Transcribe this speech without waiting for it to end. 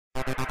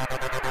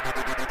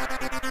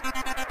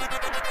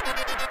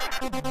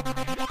Hi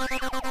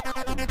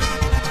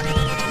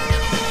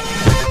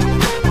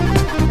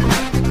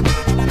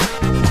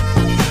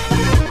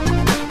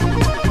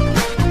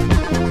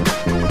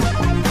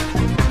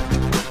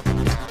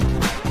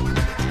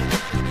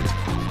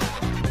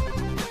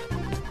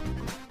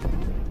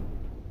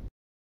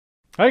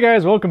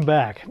guys, welcome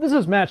back. This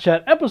is Matt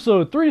Chat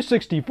episode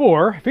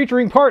 364,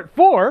 featuring part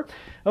 4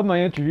 of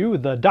my interview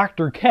with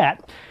Dr.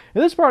 Cat.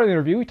 In this part of the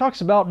interview, he talks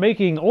about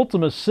making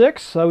Ultima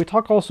 6. We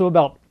talk also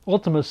about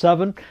Ultima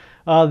 7,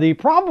 the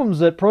problems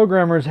that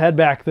programmers had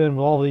back then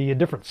with all the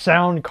different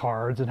sound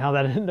cards and how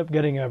that ended up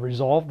getting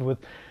resolved with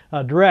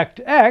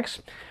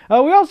DirectX.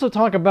 We also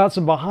talk about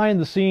some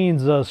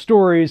behind-the-scenes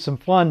stories, some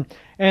fun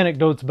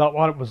anecdotes about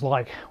what it was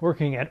like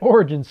working at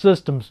Origin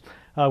Systems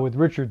with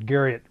Richard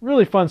Garriott.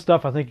 Really fun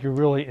stuff. I think you'll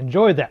really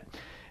enjoy that.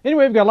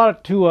 Anyway, we've got a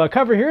lot to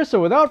cover here,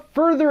 so without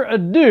further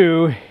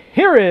ado,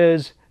 here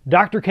is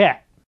Dr.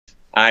 Cat.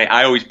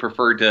 I always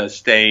prefer to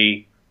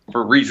stay,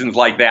 for reasons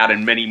like that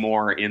and many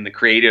more, in the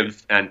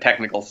creative and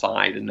technical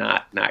side and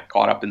not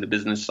caught up in the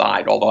business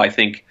side, although I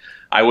think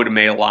I would have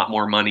made a lot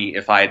more money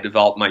if I had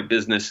developed my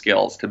business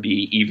skills to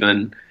be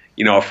even,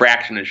 a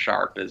fraction as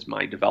sharp as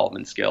my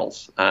development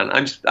skills.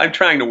 And I'm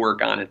trying to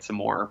work on it some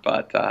more,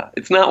 but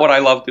it's not what I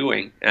love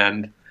doing.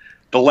 And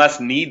the less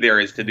need there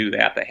is to do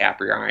that, the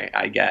happier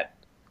I get.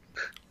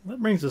 That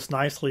brings us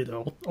nicely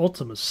to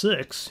Ultima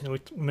 6.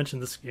 We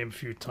mentioned this game a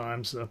few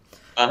times.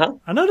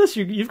 I noticed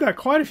you've got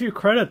quite a few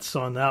credits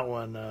on that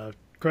one.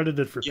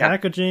 Credited for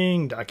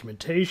packaging,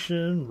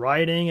 documentation,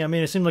 writing. I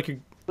mean, it seemed like you're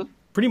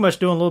pretty much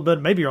doing a little bit,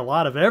 maybe a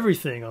lot of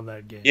everything on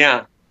that game.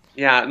 Yeah,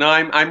 no,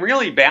 I'm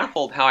really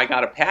baffled how I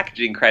got a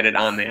packaging credit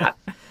on that,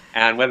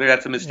 and whether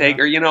that's a mistake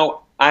or,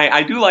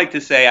 I do like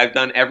to say I've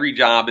done every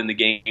job in the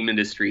game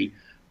industry: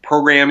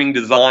 programming,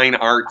 design,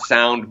 art,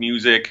 sound,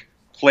 music,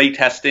 play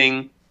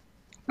testing,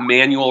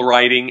 manual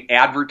writing,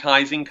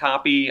 advertising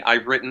copy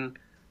I've written.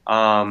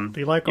 Do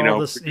you like all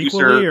this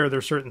equally, or are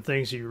there certain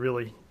things you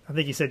really, I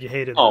think you said you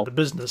hated the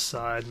business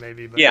side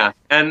maybe. But. Yeah,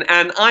 and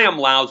I am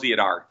lousy at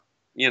art.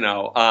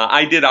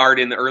 I did art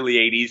in the early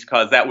 80s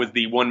because that was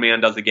the one man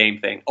does a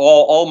game thing.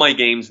 All my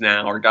games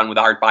now are done with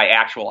art by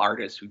actual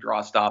artists who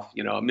draw stuff,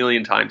 a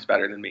million times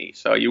better than me.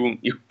 So you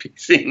won't be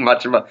seeing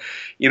much of a,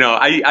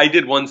 I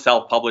did one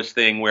self-published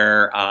thing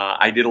where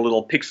I did a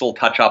little pixel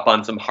touch-up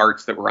on some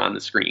hearts that were on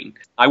the screen.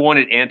 I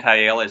wanted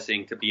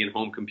anti-aliasing to be in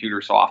home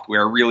computer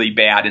software really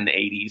bad in the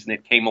 80s, and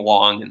it came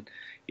along, and,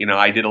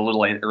 I did a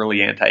little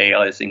early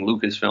anti-aliasing.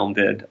 Lucasfilm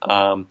did.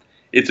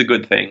 It's a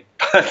good thing.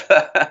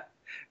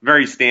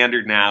 Very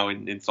standard now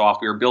in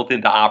software, built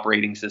into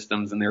operating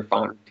systems and their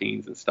font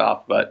routines and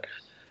stuff. But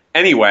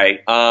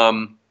anyway,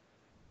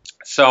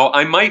 so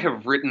I might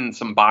have written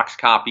some box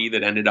copy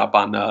that ended up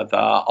on the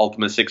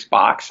Ultima 6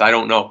 box. I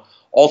don't know.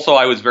 Also,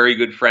 I was very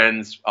good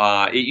friends.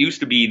 It used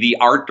to be the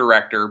art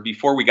director,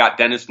 before we got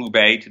Dennis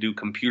Loubet to do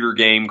computer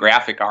game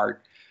graphic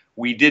art.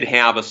 We did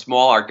have a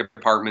small art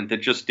department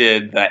that just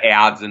did the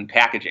ads and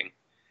packaging.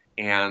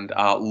 And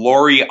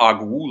Lori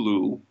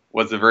Agwulu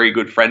was a very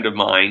good friend of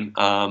mine.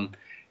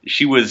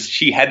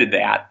 She headed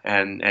that,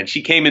 and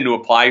she came in to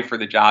apply for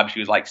the job. She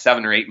was like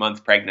 7 or 8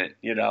 months pregnant,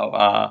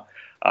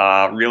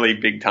 really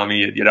big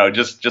tummy,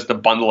 just a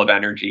bundle of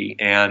energy.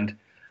 And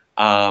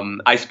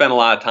I spent a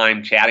lot of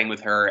time chatting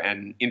with her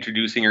and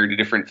introducing her to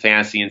different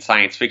fantasy and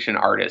science fiction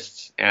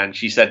artists. And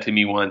she said to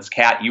me once,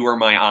 "Kat, you are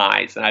my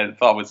eyes." And I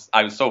was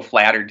so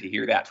flattered to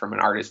hear that from an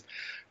artist,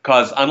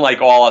 because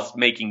unlike all us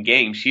making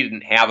games, she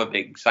didn't have a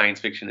big science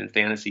fiction and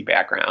fantasy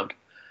background.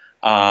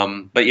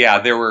 But yeah,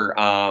 there were.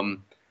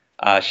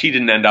 She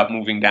didn't end up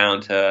moving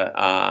down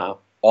to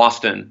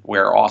Austin,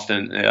 where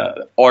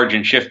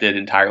Origin shifted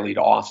entirely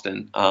to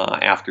Austin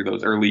after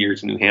those early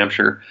years in New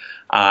Hampshire.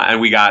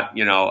 And we got,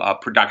 a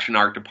production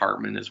art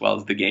department as well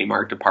as the game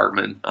art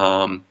department.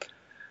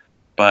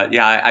 But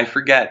yeah, I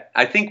forget.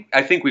 I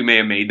think we may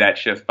have made that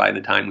shift by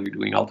the time we were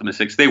doing Ultima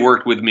 6. They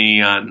worked with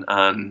me on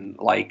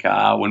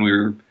when we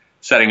were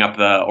setting up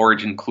the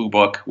Origin clue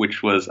book,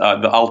 which was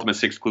the Ultima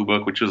 6 clue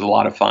book, which was a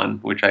lot of fun,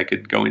 which I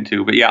could go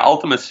into. But yeah,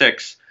 Ultima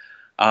 6.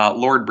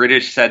 Lord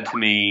British said to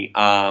me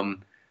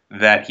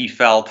that he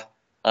felt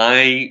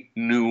I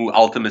knew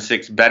Ultima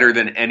 6 better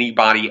than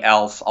anybody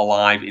else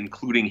alive,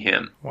 including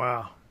him.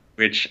 Wow.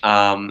 Which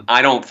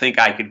I don't think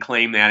I could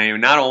claim that.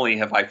 And not only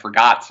have I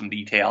forgot some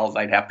details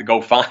I'd have to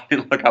go find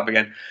and look up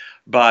again,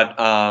 but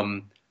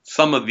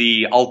some of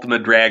the Ultima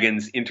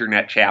Dragons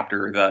internet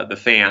chapter, the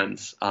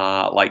fans,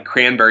 like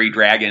Cranberry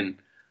Dragon,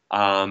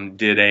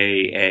 did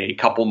a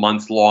couple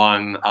months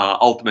long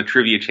Ultima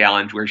trivia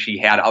challenge where she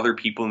had other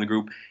people in the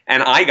group,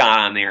 and I got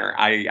on there.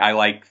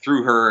 I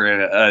threw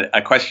her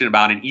a question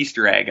about an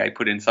Easter egg I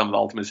put in some of the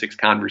Ultima 6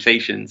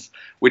 conversations,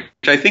 which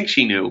I think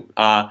she knew.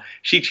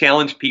 She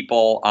challenged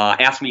people,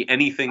 asked me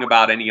anything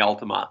about any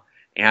Ultima,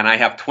 and I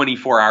have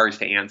 24 hours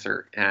to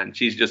answer, and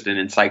she's just an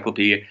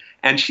encyclopedia.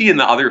 And she and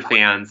the other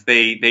fans,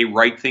 they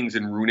write things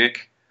in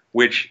Runic,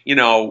 which, you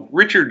know,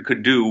 Richard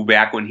could do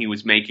back when he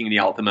was making the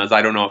Ultimas.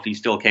 I don't know if he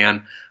still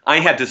can. I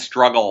had to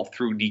struggle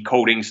through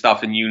decoding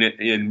stuff in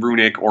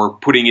Runic or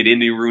putting it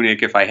into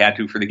Runic if I had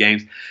to for the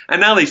games.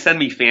 And now they send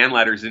me fan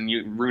letters in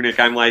Runic.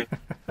 I'm like,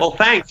 well,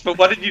 thanks, but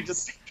what did you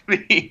just say to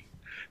me?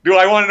 Do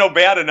I want to know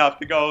bad enough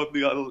to go?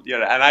 You know,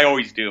 and I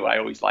always do. I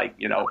always like,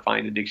 you know,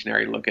 find a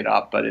dictionary, look it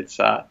up, but it's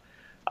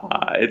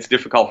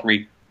difficult for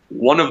me.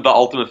 One of the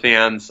Ultima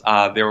fans,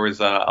 there was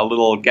a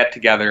little get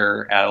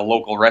together at a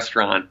local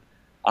restaurant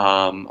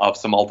of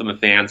some Ultima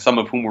fans, some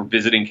of whom were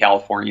visiting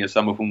California,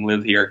 some of whom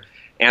live here.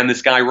 And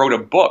this guy wrote a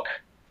book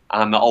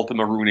on the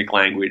Ultima Runic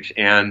language,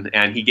 and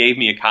he gave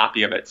me a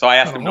copy of it. So I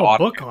asked him to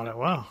autograph. Book on it.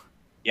 Wow.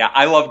 Yeah,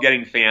 I love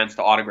getting fans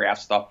to autograph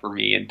stuff for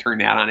me and turn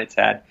that on its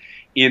head.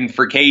 In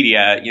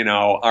Furcadia, you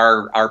know,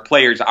 our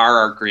players are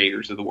our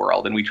creators of the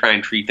world, and we try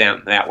and treat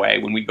them that way.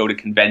 When we go to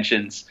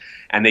conventions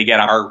and they get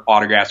our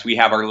autographs, we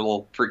have our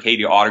little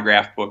Furcadia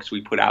autograph books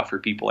we put out for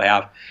people to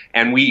have,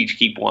 and we each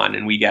keep one,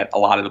 and we get a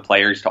lot of the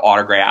players to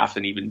autograph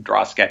and even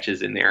draw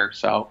sketches in there.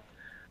 So,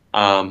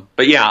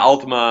 but yeah,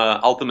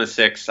 Ultima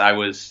 6, I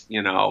was,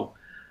 you know,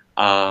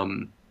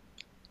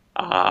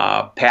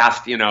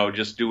 past, you know,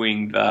 just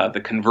doing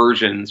the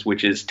conversions,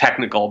 which is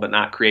technical but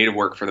not creative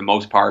work for the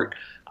most part.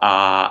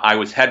 I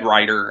was head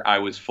writer. I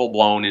was full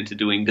blown into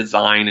doing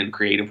design and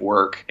creative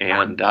work,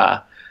 and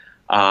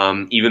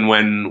even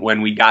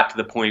when we got to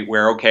the point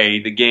where,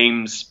 okay, the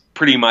game's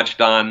pretty much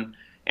done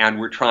and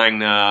we're trying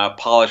to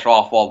polish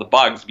off all the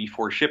bugs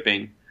before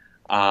shipping,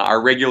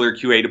 our regular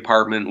QA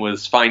department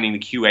was finding the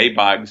QA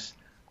bugs.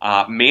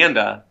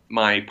 Amanda,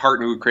 my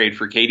partner who created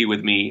Furcadia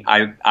with me,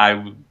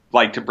 I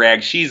like to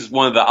brag, she's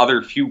one of the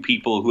other few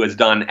people who has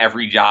done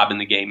every job in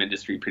the game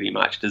industry pretty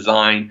much.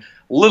 Design,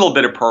 a little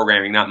bit of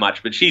programming, not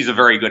much, but she's a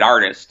very good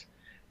artist.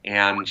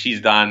 And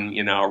she's done,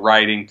 you know,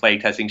 writing,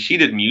 playtesting. She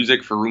did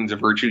music for Runes of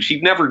Virtue.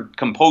 She'd never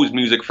composed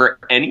music for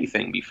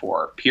anything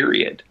before,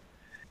 period.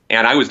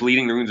 And I was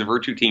leading the Runes of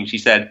Virtue team. She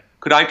said,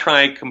 could I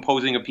try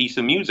composing a piece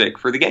of music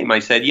for the game? I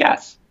said,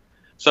 yes.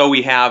 So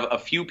we have a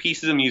few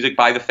pieces of music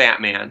by the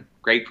Fat Man,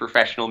 great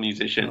professional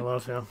musician. I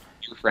love him.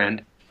 Your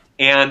friend.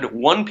 And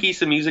one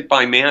piece of music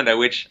by Amanda,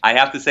 which I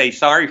have to say,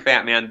 sorry,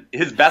 Fat Man,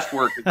 his best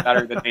work is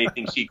better than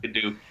anything she could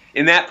do.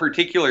 In that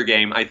particular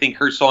game, I think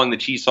her song, the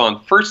Cheese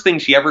Song, first thing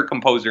she ever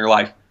composed in her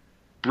life,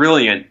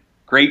 brilliant,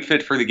 great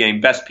fit for the game,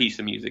 best piece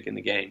of music in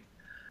the game.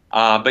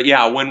 But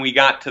yeah, when we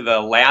got to the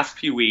last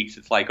few weeks,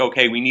 it's like,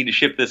 okay, we need to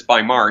ship this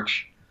by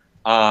March.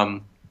 I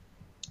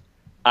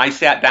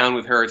sat down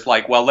with her. It's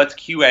like, well, let's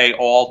QA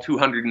all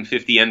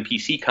 250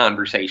 NPC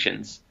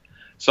conversations.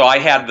 So I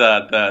had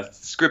the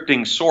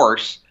scripting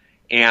source,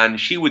 and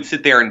she would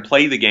sit there and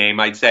play the game.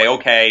 I'd say,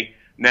 okay,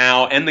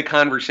 now end the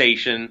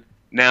conversation.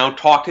 Now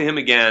talk to him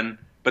again,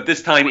 but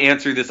this time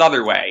answer this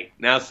other way.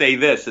 Now say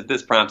this at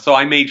this prompt. So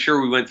I made sure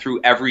we went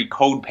through every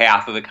code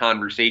path of the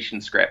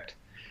conversation script.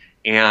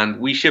 And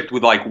we shipped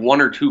with like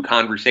 1 or 2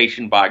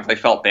 conversation bugs. I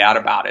felt bad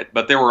about it,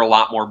 but there were a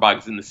lot more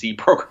bugs in the C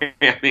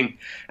programming,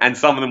 and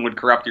some of them would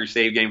corrupt your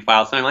save game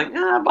file. So I'm like,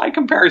 by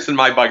comparison,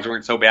 my bugs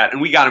weren't so bad.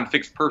 And we got them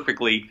fixed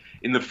perfectly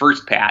in the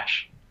first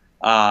patch.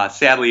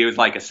 Sadly, it was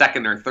like a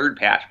second or third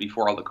patch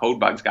before all the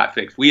code bugs got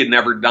fixed. We had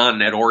never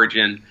done at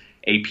Origin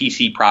a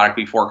PC product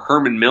before.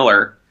 Herman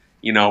Miller,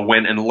 you know,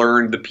 went and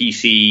learned the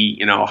PC,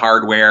 you know,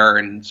 hardware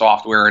and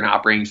software and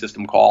operating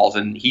system calls,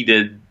 and he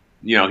did,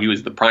 you know, he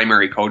was the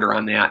primary coder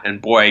on that,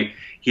 and boy,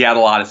 he had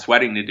a lot of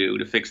sweating to do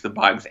to fix the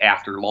bugs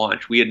after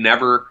launch. We had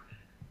never,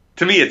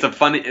 to me, it's a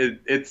fun,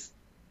 it's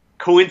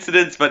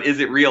coincidence, but is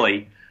it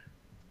really?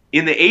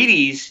 In the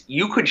 80s,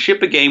 you could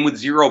ship a game with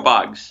 0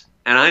 bugs,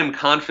 and I am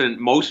confident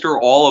most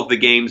or all of the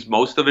games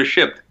most of us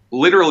shipped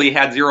literally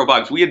had 0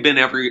 bugs. We had been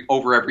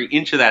over every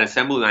inch of that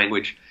assembly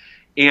language,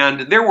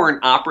 and there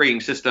weren't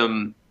operating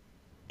system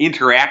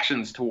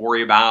interactions to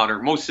worry about, or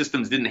most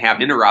systems didn't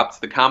have interrupts.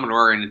 The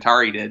Commodore and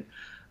Atari did.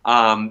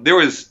 There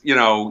was, you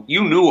know,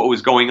 you knew what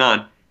was going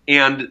on,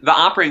 and the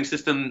operating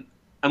system,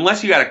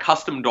 unless you had a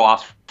custom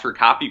DOS for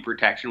copy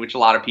protection, which a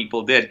lot of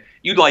people did,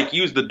 you'd like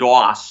use the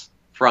DOS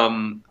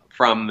from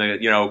the,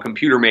 you know,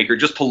 computer maker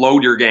just to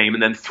load your game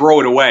and then throw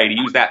it away to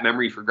use that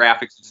memory for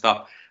graphics and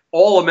stuff.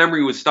 All the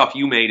memory was stuff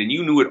you made, and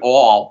you knew it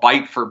all,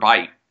 byte for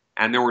byte,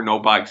 and there were no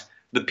bugs.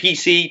 The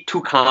PC,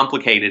 too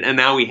complicated, and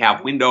now we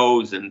have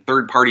Windows and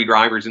third-party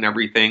drivers and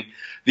everything.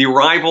 The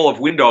arrival of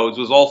Windows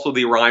was also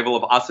the arrival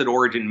of us at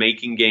Origin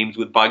making games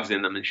with bugs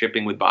in them and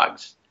shipping with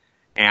bugs.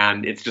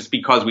 And it's just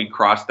because we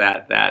crossed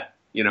that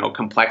you know,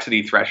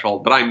 complexity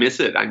threshold. But I miss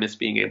it. I miss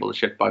being able to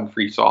ship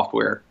bug-free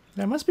software.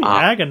 It must be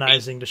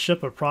agonizing to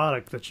ship a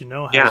product that you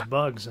know has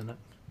bugs in it.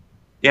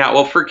 Yeah,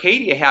 well,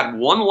 Furcadia had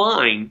one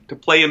line to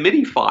play a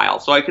MIDI file,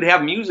 so I could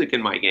have music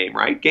in my game,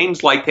 right?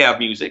 Games like to have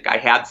music. I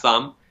had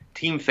some.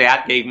 Team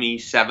Fat gave me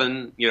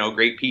 7, you know,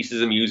 great pieces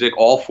of music.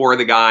 All 4 of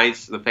the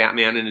guys, the Fat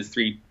Man and his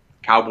 3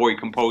 cowboy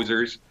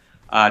composers,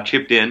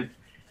 chipped in.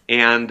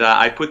 And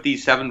I put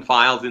these 7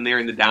 files in there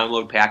in the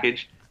download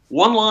package.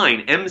 One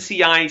line,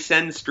 MCI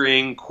send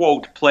string,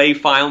 quote, play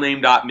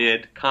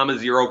filename.mid, comma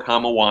 0,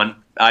 comma 1.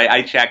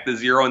 I checked the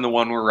 0 and the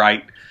 1 were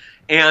right.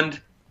 And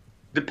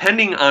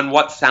depending on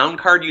what sound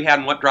card you had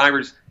and what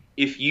drivers,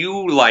 if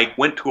you like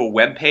went to a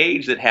web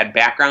page that had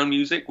background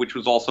music, which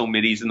was also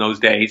MIDIs in those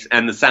days,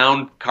 and the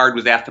sound card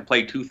was asked to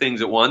play two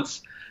things at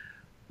once,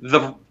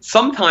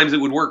 sometimes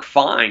it would work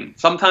fine.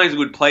 Sometimes it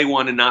would play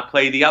one and not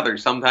play the other.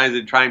 Sometimes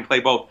it'd try and play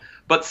both.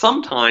 But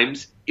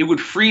sometimes it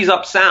would freeze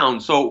up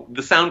sound, so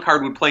the sound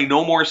card would play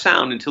no more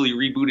sound until you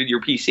rebooted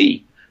your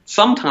PC.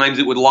 Sometimes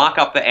it would lock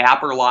up the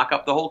app or lock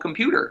up the whole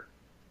computer.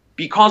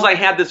 Because I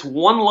had this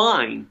one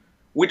line,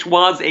 which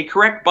was a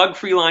correct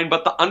bug-free line,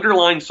 but the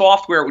underlying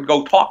software it would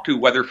go talk to,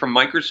 whether from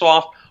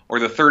Microsoft or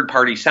the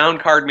third-party sound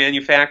card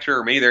manufacturer,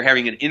 or maybe they're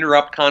having an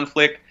interrupt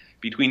conflict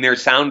between their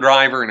sound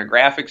driver and a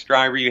graphics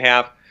driver you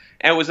have.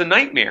 And it was a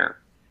nightmare.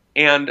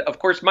 And, of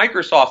course,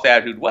 Microsoft's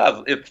attitude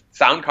was, if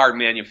sound card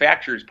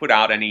manufacturers put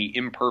out any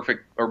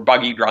imperfect or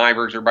buggy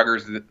drivers or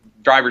drivers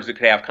that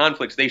could have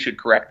conflicts, they should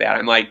correct that.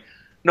 I'm like,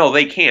 no,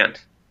 they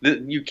can't.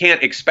 You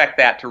can't expect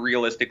that to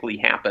realistically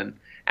happen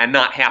and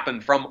not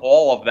happen from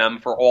all of them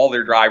for all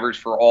their drivers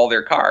for all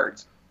their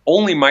cards.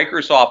 Only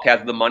Microsoft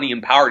has the money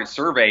and power to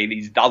survey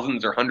these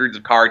dozens or hundreds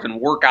of cards and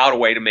work out a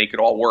way to make it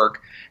all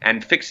work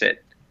and fix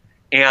it.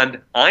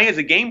 And I, as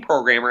a game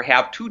programmer,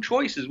 have two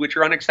choices which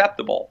are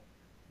unacceptable.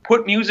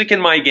 Put music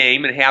in my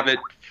game and have it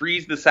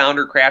freeze the sound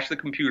or crash the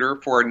computer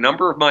for a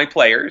number of my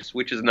players,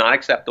 which is not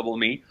acceptable to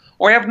me,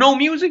 or have no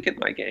music in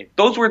my game.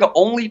 Those were the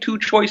only two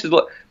choices.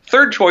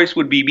 Third choice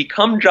would be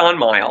become John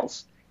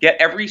Miles, get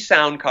every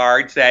sound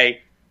card,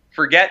 say,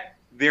 forget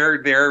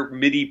their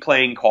MIDI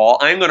playing call.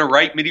 I'm going to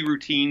write MIDI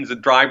routines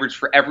and drivers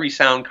for every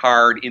sound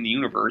card in the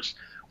universe,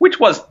 which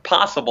was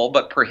possible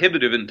but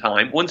prohibitive in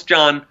time. Once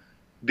John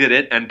did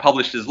it and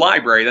published his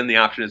library, then the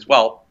option is,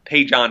 well,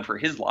 pay John for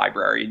his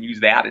library and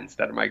use that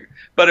instead of Microsoft.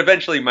 But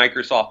eventually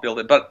Microsoft built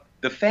it. But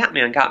the fat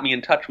man got me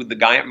in touch with the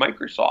guy at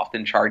Microsoft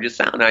in charge of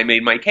sound. I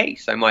made my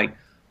case. I'm like,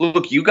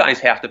 look, you guys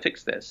have to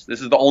fix this.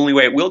 This is the only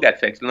way it will get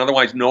fixed. And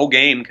otherwise, no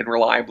game can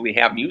reliably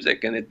have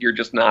music. And you're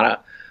just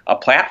not a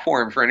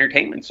platform for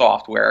entertainment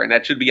software. And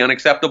that should be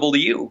unacceptable to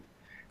you.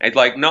 And it's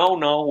like,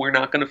 no, we're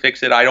not going to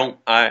fix it. I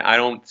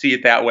don't see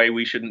it that way.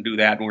 We shouldn't do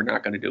that. And we're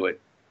not going to do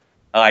it.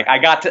 Like, I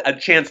got a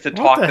chance to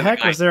talk to the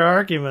heck was their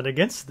argument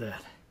against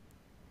that?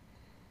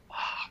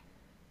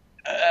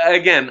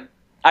 Again,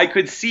 I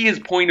could see his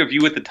point of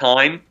view at the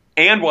time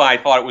and why I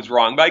thought it was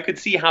wrong, but I could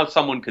see how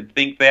someone could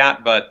think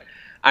that. But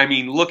I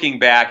mean, looking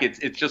back,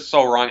 it's just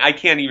so wrong. I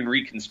can't even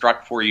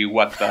reconstruct for you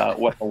what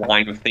the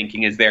line of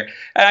thinking is there.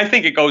 And I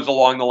think it goes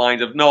along the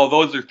lines of, no,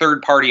 those are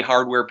third-party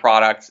hardware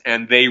products,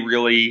 and they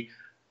really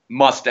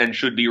must and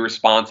should be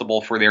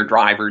responsible for their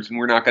drivers, and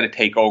we're not going to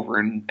take over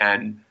and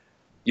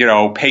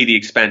pay the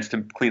expense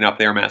to clean up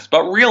their mess.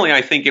 But really,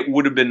 I think it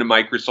would have been to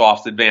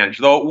Microsoft's advantage,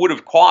 though it would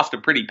have cost a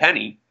pretty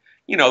penny.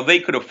 They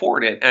could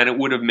afford it, and it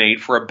would have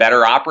made for a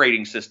better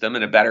operating system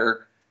and a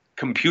better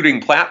computing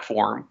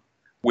platform,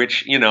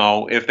 which,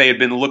 if they had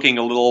been looking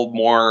a little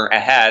more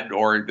ahead,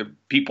 or the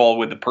people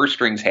with the purse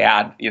strings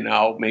had,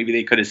 maybe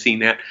they could have seen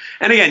that.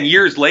 And again,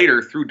 years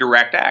later, through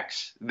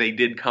DirectX, they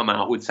did come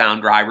out with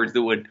sound drivers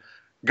that would,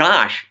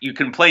 gosh, you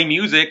can play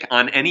music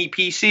on any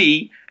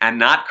PC and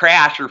not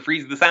crash or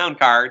freeze the sound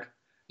card,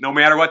 no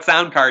matter what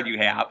sound card you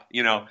have,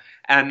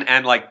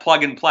 and like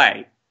plug and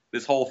play.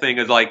 This whole thing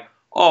is like,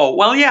 oh,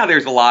 well, yeah,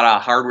 there's a lot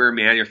of hardware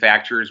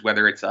manufacturers,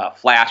 whether it's a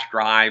flash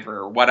drive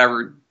or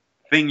whatever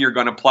thing you're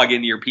going to plug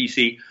into your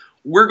PC.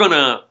 We're going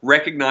to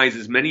recognize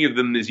as many of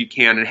them as you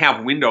can and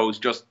have Windows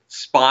just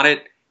spot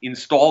it,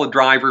 install a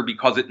driver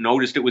because it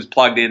noticed it was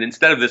plugged in,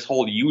 instead of this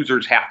whole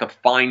users have to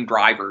find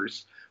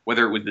drivers,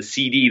 whether it was the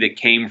CD that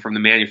came from the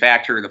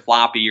manufacturer, the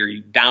floppy, or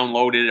you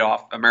downloaded it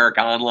off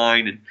America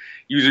Online, and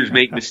users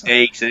make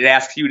mistakes, and it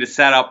asks you to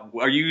set up,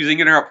 are you using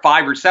interrupt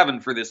 5 or 7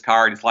 for this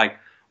card? It's like,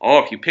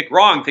 oh, if you pick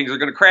wrong, things are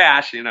going to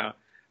crash,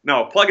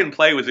 No, plug and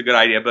play was a good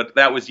idea, but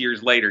that was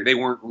years later. They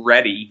weren't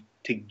ready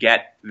to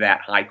get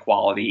that high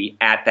quality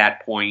at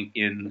that point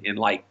in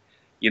like,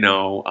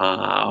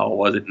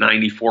 was it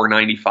 94,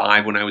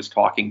 95 when I was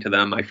talking to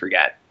them? I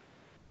forget.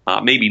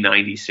 Maybe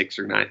 96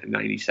 or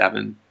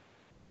 97.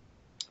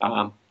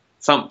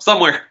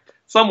 Somewhere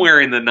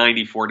in the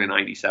 94 to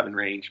 97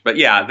 range. But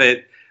yeah,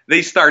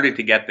 they started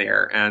to get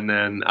there. And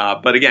then,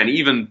 but again,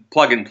 even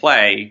plug and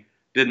play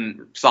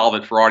didn't solve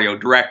it for audio.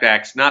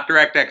 DirectX, not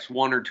DirectX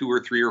 1 or 2 or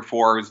 3 or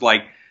 4. It was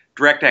like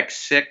DirectX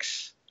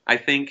 6, I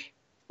think,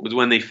 was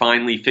when they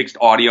finally fixed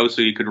audio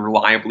so you could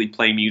reliably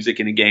play music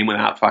in a game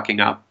without fucking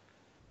up.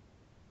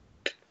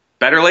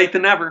 Better late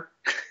than never.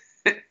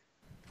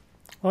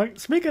 Well,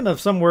 speaking of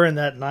somewhere in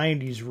that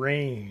 90s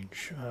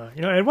range,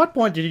 at what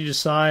point did you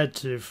decide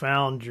to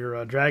found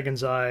your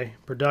Dragon's Eye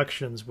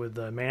Productions with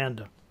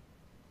Amanda?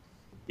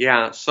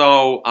 Yeah,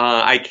 so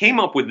I came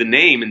up with the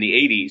name in the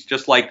 80s,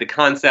 just like the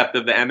concept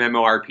of the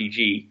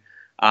MMORPG.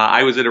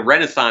 I was at a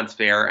Renaissance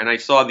fair, and I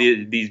saw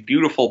these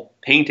beautiful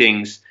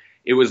paintings.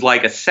 It was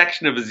like a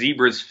section of a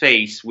zebra's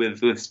face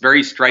with this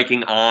very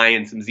striking eye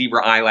and some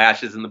zebra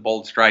eyelashes and the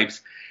bold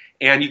stripes.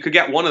 And you could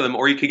get one of them,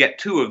 or you could get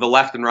 2 of the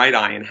left and right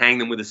eye and hang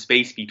them with a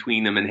space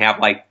between them and have,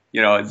 like,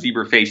 a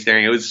zebra face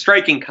staring. It was a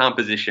striking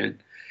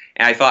composition.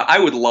 And I thought I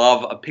would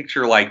love a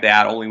picture like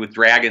that, only with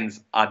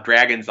dragon's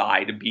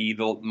eye to be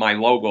my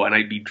logo, and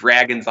I'd be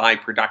Dragon's Eye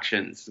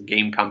Productions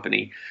game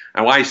company.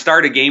 And when I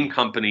start a game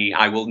company,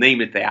 I will name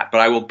it that,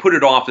 but I will put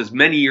it off as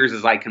many years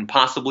as I can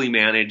possibly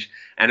manage,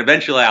 and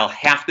eventually I'll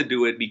have to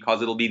do it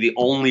because it'll be the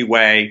only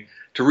way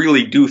to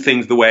really do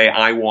things the way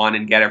I want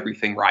and get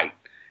everything right.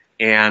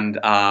 And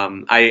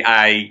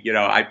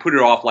I put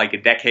it off like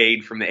a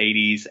decade from the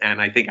 80s,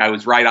 and I think I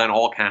was right on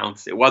all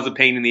counts. It was a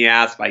pain in the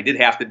ass, but I did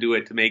have to do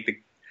it to make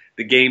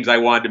the games I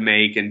wanted to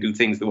make and do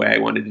things the way I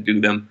wanted to do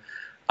them.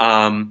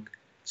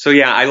 So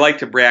yeah, I like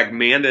to brag.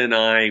 Amanda and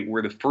I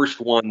were the first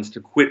ones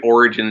to quit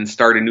Origin and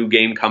start a new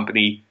game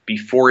company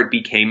before it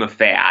became a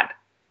fad,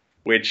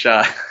 which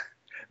that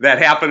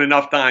happened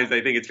enough times.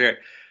 I think it's fair.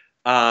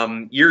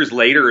 Years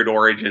later at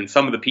Origin,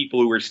 some of the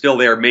people who were still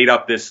there made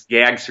up this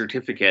gag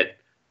certificate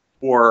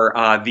for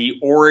the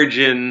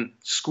Origin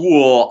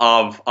School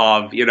of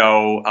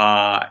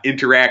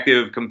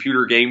interactive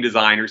computer game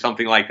design or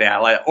something like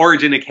that, like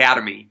Origin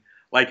Academy,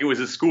 like it was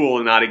a school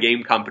and not a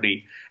game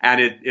company.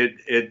 And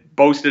it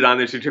boasted on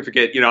their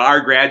certificate, our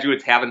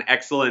graduates have an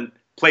excellent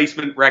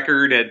placement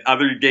record at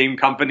other game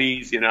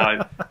companies,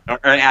 or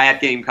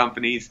at game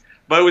companies.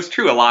 But it was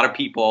true. A lot of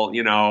people,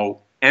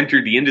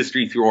 entered the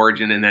industry through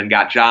Origin and then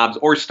got jobs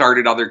or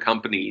started other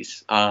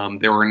companies.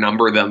 There were a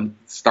number of them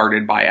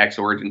started by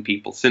ex-Origin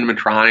people.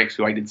 Cinematronics,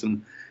 who I did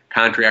some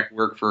contract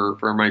work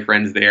for my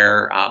friends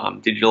there,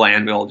 Digital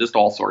Anvil, just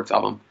all sorts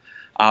of them.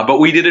 But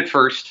we did it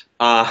first.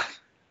 I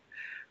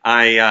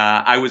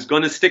was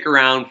going to stick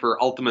around for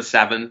Ultima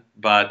 7,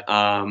 but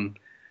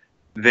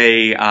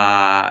they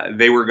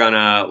were going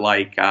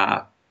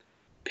to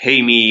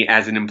pay me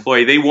as an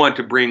employee. They want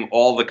to bring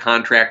all the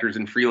contractors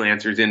and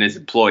freelancers in as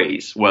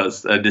employees,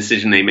 was a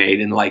decision they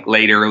made in late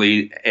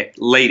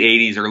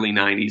 80s, early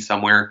 90s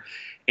somewhere.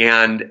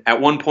 And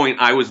at one point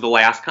I was the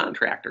last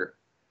contractor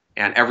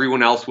and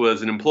everyone else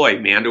was an employee.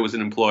 Amanda was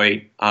an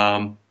employee.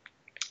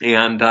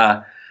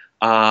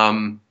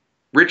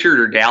 Richard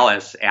or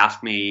Dallas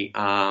asked me,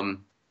 and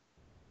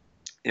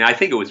I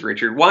think it was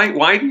Richard,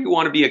 why do you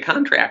want to be a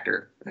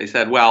contractor? I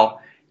said, well,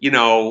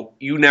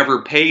 you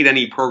never paid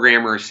any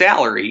programmer a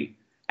salary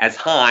as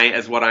high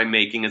as what I'm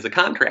making as a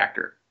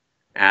contractor.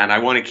 And I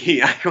want to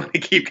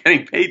keep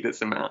getting paid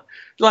this amount.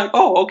 He's like,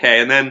 oh, okay.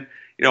 And then,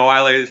 a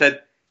while later, they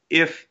said,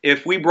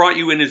 if we brought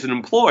you in as an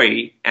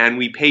employee and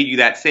we paid you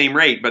that same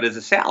rate, but as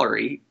a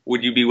salary,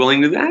 would you be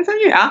willing to do that? I said,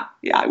 yeah,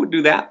 I would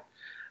do that.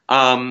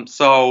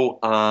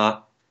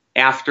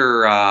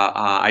 After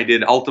I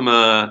did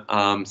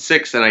Ultima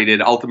 6 and I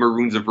did Ultima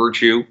Runes of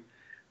Virtue,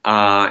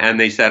 and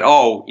they said,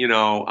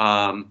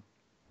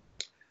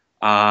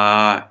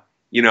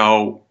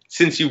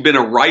 since you've been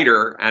a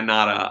writer and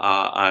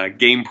not a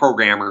game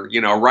programmer,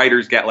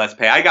 writers get less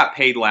pay. I got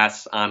paid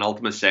less on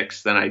Ultima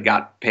 6 than I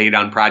got paid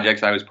on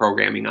projects I was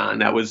programming on.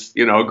 That was,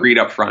 agreed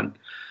up front.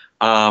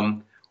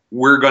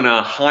 We're going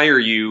to hire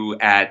you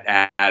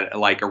at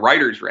like a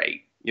writer's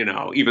rate,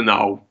 even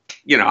though,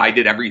 I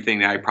did everything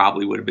that I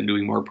probably would have been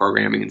doing more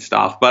programming and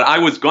stuff. But I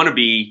was going to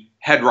be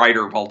head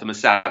writer of Ultima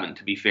 7,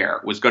 to be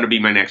fair, was going to be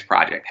my next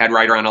project. Head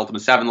writer on Ultima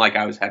 7 like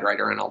I was head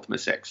writer on Ultima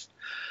 6.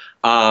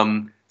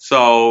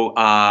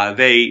 So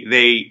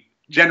they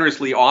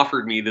generously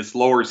offered me this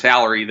lower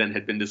salary than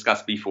had been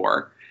discussed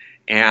before.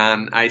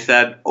 And I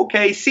said,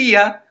 okay, see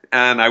ya.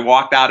 And I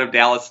walked out of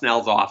Dallas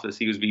Snell's office.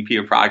 He was VP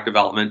of Product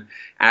Development.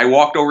 And I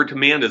walked over to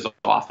Manda's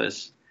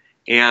office.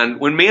 And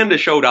when Manda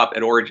showed up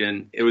at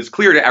Origin, it was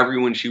clear to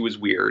everyone she was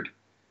weird.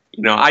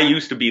 I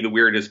used to be the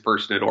weirdest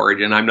person at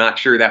Origin. I'm not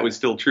sure that was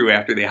still true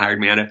after they hired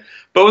Manda.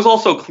 But it was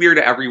also clear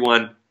to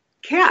everyone,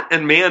 Kat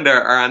and Manda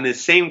are on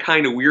this same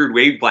kind of weird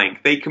wavelength.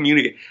 They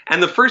communicate.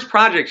 And the first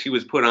project she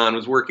was put on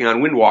was working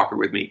on Windwalker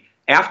with me.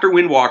 After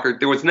Windwalker,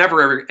 there was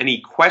never ever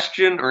any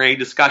question or any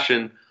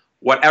discussion.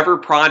 Whatever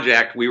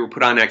project we were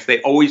put on next,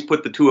 they always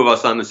put the two of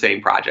us on the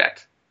same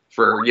project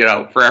for,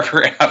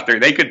 forever after.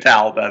 They could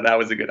tell that that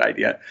was a good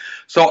idea.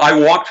 So I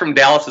walked from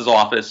Dallas's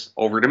office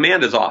over to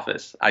Manda's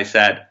office. I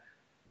said,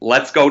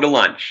 let's go to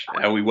lunch.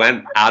 We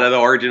went out of the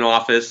Origin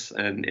office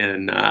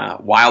in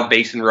Wild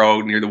Basin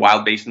Road near the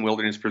Wild Basin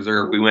Wilderness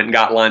Preserve. We went and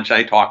got lunch.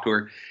 I talked to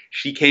her.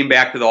 She came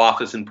back to the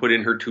office and put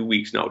in her 2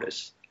 weeks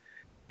notice.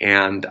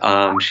 And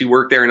she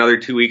worked there another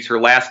 2 weeks. Her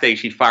last day,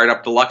 she fired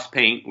up Deluxe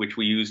Paint, which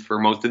we used for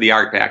most of the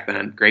art back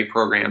then. Great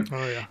program.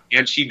 Oh, yeah.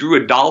 And she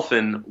drew a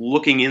dolphin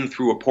looking in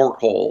through a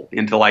porthole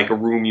into like a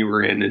room you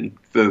were in,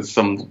 and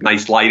some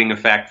nice lighting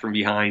effect from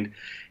behind.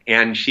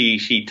 And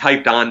she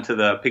typed onto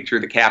the picture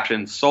the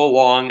caption, "So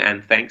long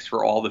and thanks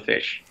for all the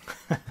fish."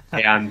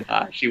 And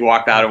she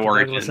walked out of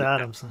Origin.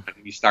 And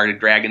we started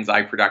Dragon's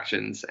Eye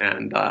Productions,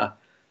 and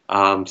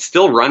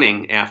still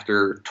running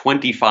after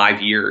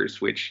 25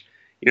 years, which,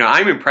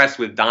 I'm impressed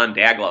with Don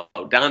Daglow.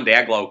 Don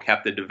Daglow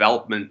kept the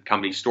development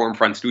company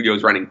Stormfront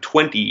Studios running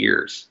 20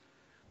 years,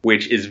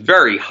 which is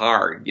very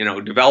hard.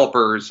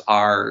 Developers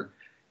are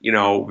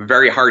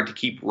very hard to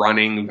keep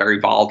running, very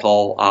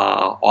volatile,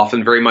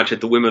 often very much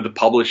at the whim of the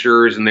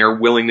publishers and their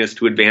willingness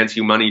to advance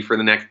you money for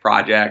the next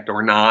project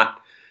or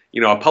not.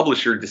 a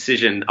publisher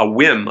decision, a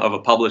whim of a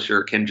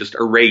publisher can just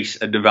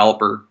erase a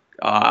developer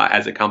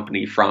as a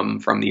company from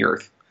the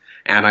earth.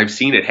 And I've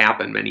seen it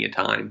happen many a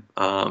time.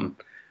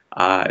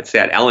 It's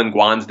sad. Ellen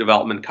Guan's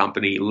development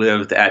company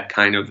lived at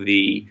kind of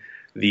the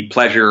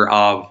pleasure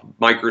of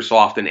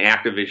Microsoft and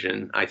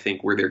Activision, I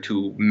think, were their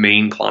two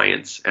main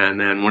clients. And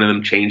then one of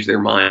them changed their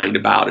mind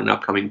about an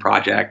upcoming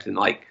project and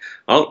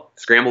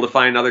scramble to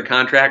find another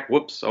contract.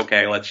 Whoops.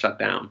 Okay, let's shut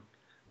down.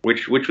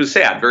 Which was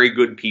sad. Very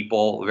good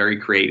people, very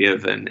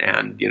creative,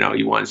 and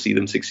you want to see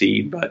them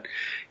succeed. But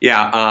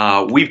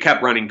yeah, we've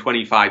kept running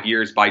 25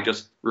 years by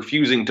just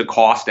refusing to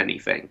cost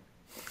anything.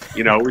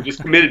 We're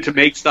just committed to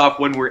make stuff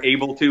when we're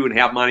able to and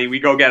have money. We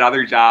go get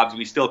other jobs.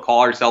 We still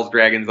call ourselves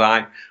Dragon's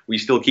Eye. We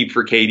still keep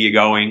Furcadia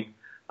going,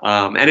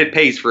 and it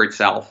pays for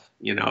itself.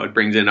 It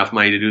brings in enough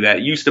money to do that.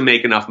 It used to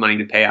make enough money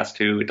to pay us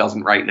too. It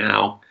doesn't right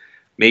now.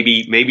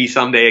 Maybe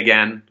someday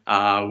again,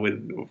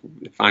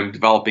 if I'm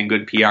developing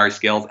good PR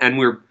skills. And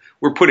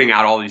we're putting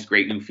out all these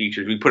great new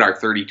features. We put our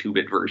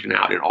 32-bit version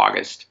out in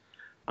August,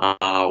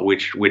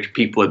 which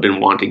people have been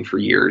wanting for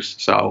years.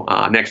 So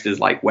next is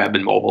like web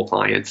and mobile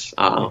clients,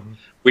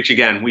 which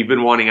again we've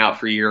been wanting out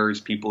for years.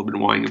 People have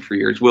been wanting them for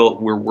years.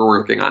 We're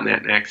working on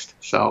that next.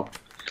 So,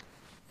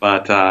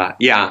 but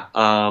yeah.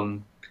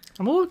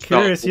 I'm a little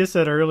curious. You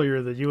said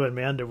earlier that you and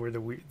Amanda were the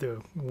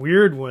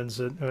weird ones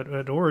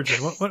at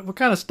Origin. What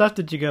kind of stuff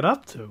did you get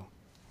up to?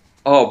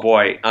 Oh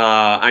boy,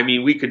 I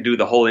mean, we could do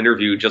the whole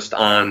interview just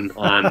on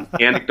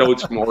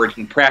anecdotes from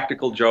Origin,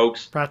 practical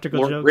jokes. Jokes.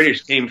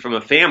 British came from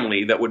a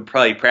family that would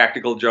play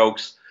practical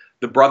jokes.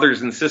 The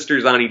brothers and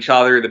sisters on each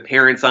other, the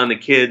parents on the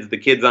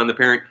kids on the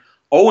parent.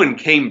 Owen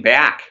came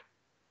back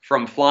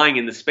from flying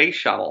in the space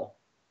shuttle,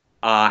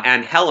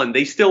 and Helen.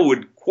 They still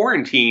would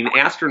quarantine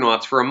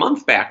astronauts for a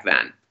month back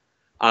then.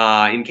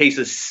 In case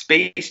of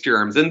space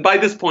germs. And by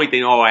this point, they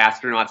know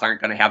astronauts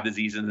aren't going to have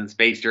diseases and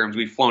space germs.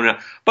 We've flown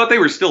out, but they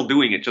were still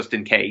doing it just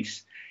in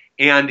case.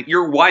 And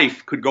your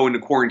wife could go into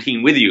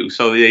quarantine with you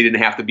so they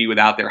didn't have to be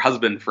without their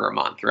husband for a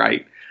month,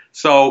 right?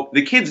 So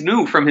the kids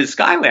knew from his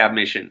Skylab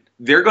mission,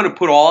 they're going to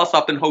put all us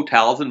up in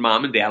hotels and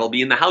mom and dad will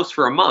be in the house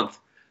for a month.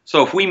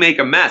 So if we make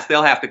a mess,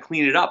 they'll have to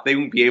clean it up. They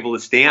won't be able to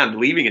stand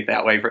leaving it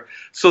that way.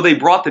 So they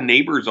brought the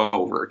neighbors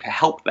over to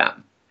help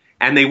them.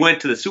 And they went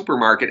to the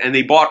supermarket and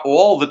they bought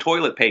all the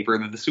toilet paper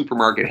that the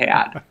supermarket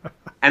had.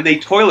 And they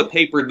toilet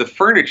papered the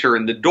furniture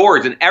and the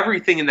doors and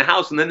everything in the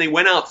house. And then they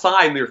went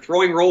outside and they're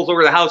throwing rolls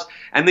over the house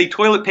and they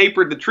toilet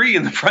papered the tree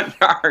in the front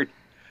yard.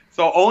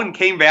 So Owen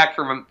came back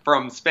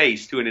from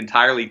space to an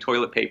entirely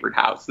toilet papered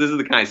house. This is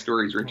the kind of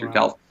stories Richard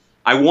tells.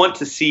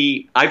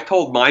 I've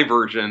told my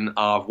version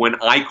of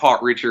when I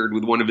caught Richard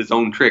with one of his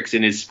own tricks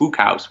in his spook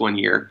house one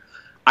year.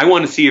 I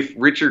want to see if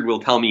Richard will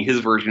tell me his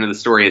version of the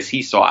story as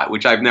he saw it,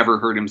 which I've never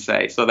heard him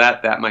say. So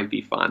that might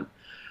be fun.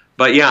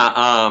 But yeah,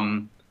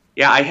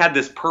 I had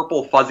this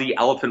purple fuzzy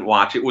elephant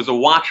watch. It was a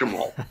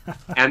Watchable,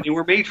 and they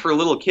were made for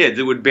little kids.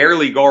 It would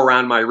barely go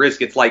around my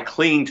wrist. It's like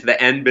clinging to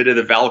the end bit of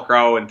the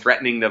Velcro and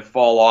threatening to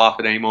fall off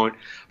at any moment.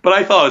 But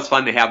I thought it was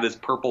fun to have this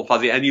purple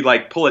fuzzy, and you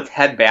like pull its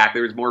head back.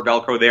 There's more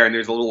Velcro there, and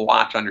there's a little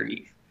watch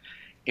underneath.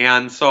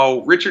 And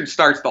so Richard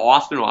starts the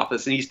Austin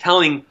office, and he's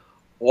telling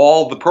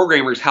all the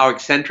programmers how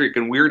eccentric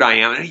and weird I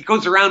am. And he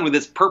goes around with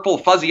this purple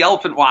fuzzy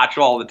elephant watch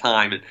all the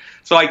time. And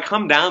so I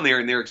come down there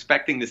and they're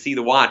expecting to see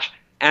the watch.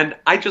 And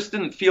I just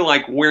didn't feel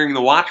like wearing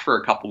the watch for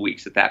a couple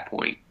weeks at that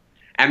point.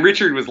 And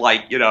Richard was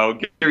like,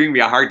 giving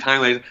me a hard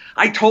time. Like,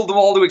 I told them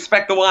all to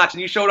expect the watch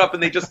and you showed up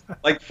and they just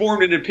like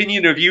formed an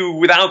opinion of you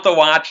without the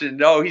watch.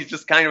 And he's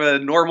just kind of a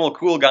normal,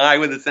 cool guy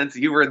with a sense of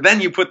humor. And then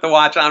you put the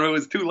watch on, it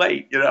was too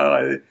late.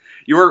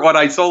 You weren't what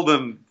I sold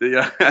them.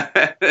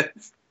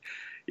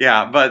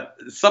 Yeah, but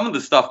some of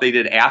the stuff they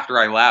did after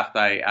I left,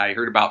 I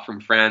heard about from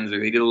friends, or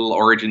they did a little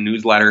Origin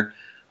newsletter.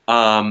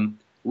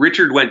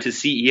 Richard went to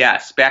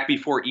CES. Back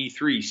before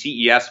E3,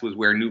 CES was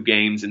where new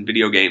games and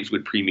video games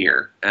would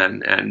premiere,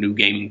 and new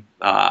gaming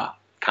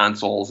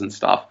consoles and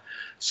stuff.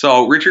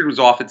 So Richard was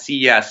off at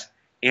CES,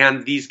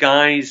 and these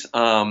guys,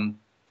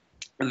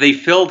 they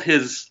filled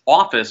his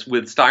office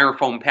with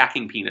styrofoam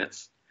packing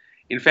peanuts.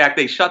 In fact,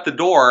 they shut the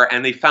door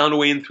and they found a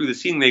way in through the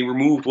ceiling. They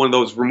removed one of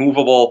those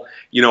removable,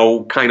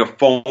 kind of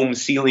foam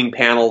ceiling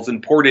panels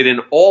and poured it in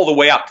all the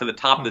way up to the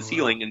top of the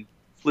ceiling and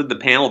slid the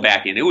panel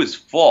back in. It was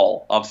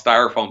full of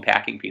styrofoam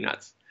packing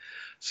peanuts.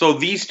 So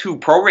these two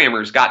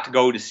programmers got to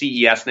go to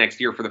CES next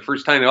year for the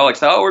first time. They're all like,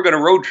 we're going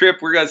to road trip.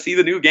 We're going to see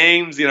the new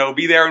games,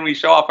 be there when we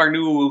show off our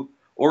new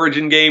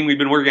Origin game we've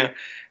been working on.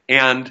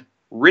 And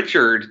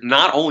Richard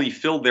not only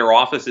filled their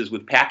offices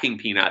with packing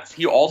peanuts,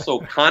 he also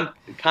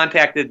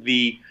contacted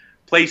the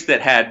place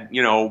that had,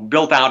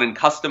 built out and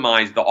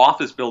customized the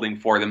office building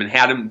for them and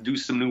had them do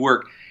some new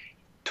work,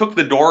 took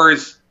the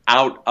doors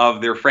out of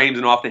their frames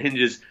and off the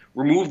hinges,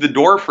 removed the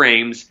door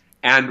frames,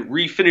 and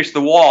refinished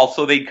the wall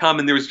so they'd come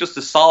and there was just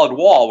a solid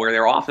wall where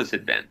their office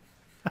had been.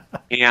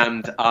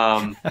 And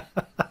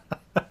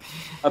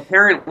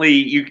apparently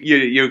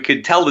you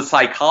could tell the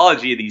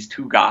psychology of these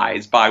two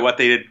guys by what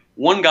they did.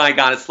 One guy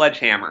got a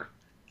sledgehammer,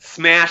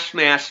 smashed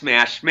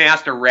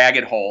a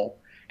ragged hole,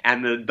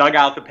 and dug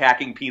out the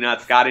packing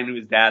peanuts, got into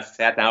his desk,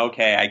 sat down,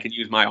 okay, I can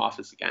use my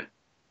office again.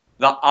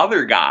 The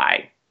other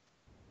guy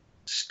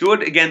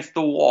stood against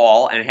the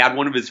wall and had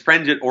one of his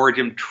friends at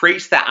Origin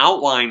trace the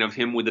outline of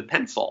him with a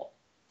pencil.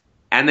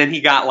 And then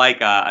he got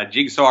like a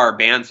jigsaw or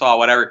bandsaw,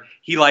 whatever.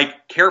 He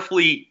like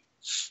carefully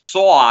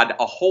sawed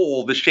a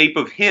hole the shape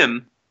of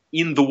him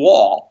in the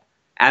wall.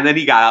 And then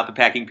he got out the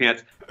packing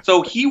peanuts.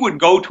 So he would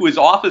go to his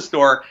office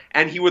door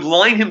and he would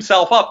line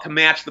himself up to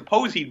match the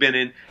pose he'd been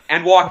in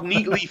and walk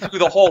neatly through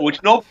the hole,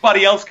 which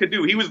nobody else could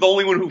do. He was the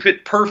only one who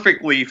fit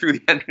perfectly through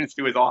the entrance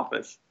to his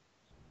office.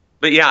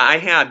 But yeah, I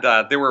had,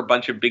 there were a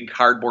bunch of big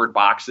cardboard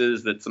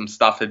boxes that some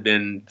stuff had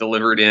been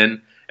delivered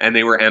in, and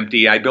they were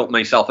empty. I built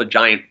myself a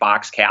giant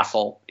box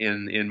castle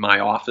in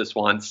my office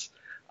once.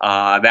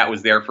 That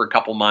was there for a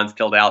couple months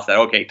till Dal said,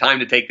 okay, time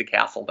to take the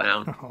castle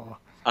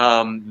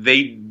down.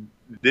 They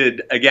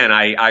did, again,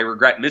 I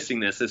regret missing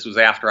this. This was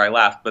after I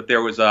left, but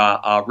there was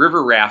a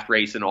river raft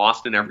race in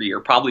Austin every year,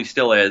 probably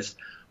still is,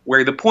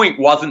 where the point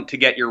wasn't to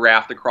get your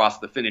raft across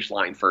the finish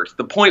line first.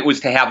 The point was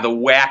to have the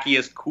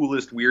wackiest,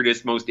 coolest,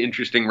 weirdest, most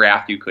interesting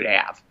raft you could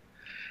have.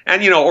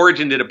 And, you know,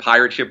 Origin did a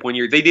pirate ship one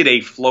year. They did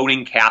a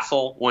floating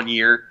castle one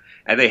year,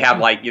 and they have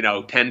like, you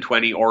know, 10,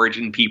 20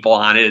 Origin people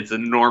on it. It's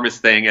an enormous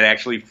thing. It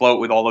actually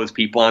float with all those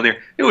people on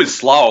there. It was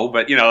slow,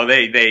 but, you know,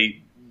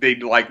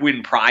 they'd like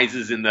win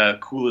prizes in the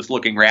coolest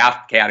looking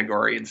raft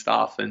category and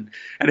stuff, and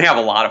have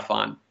a lot of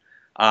fun.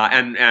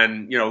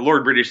 And you know,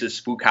 Lord British's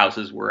spook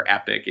houses were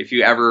epic. If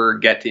you ever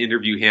get to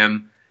interview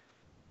him,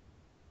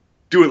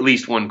 do at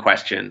least one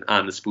question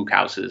on the spook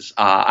houses.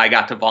 I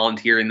got to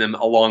volunteer in them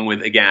along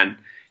with, again,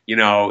 you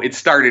know, it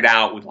started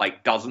out with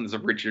like dozens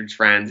of Richard's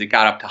friends. It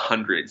got up to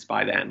hundreds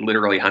by then,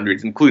 literally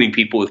hundreds, including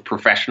people with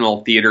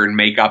professional theater and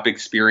makeup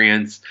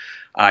experience.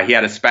 He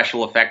had a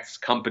special effects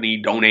company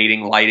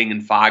donating lighting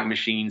and fog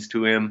machines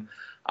to him.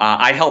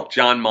 I helped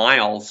John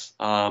Miles.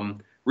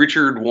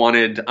 Richard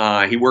wanted,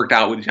 he worked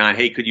out with John,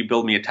 hey, could you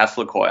build me a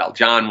Tesla coil?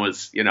 John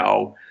was, you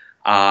know,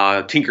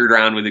 tinkered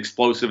around with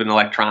explosive and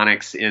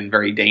electronics in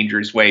very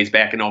dangerous ways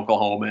back in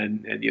Oklahoma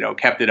and, you know,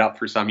 kept it up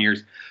for some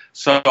years.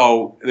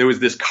 So there was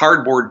this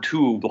cardboard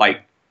tube,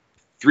 like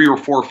 3 or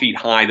 4 feet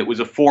high, that was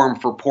a form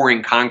for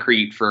pouring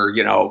concrete for,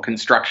 you know,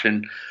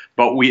 construction.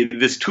 But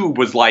this tube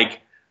was like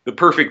the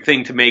perfect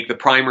thing to make the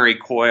primary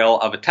coil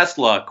of a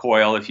Tesla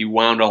coil if you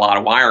wound a lot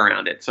of wire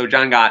around it. So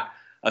John got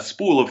a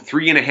spool of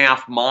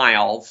 3.5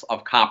 miles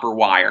of copper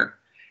wire,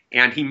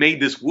 and he made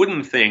this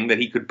wooden thing that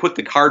he could put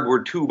the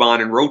cardboard tube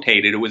on and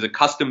rotate it. It was a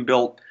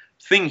custom-built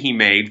thing he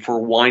made for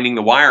winding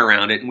the wire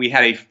around it, and we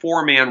had a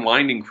 4-man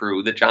winding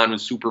crew that John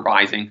was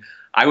supervising.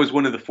 I was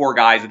one of the 4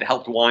 guys that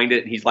helped wind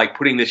it, and he's like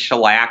putting this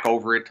shellac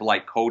over it to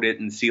like coat it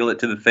and seal it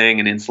to the thing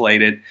and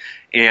insulate it.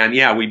 And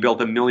yeah, we built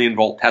a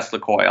 1,000,000-volt Tesla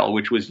coil,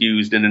 which was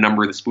used in a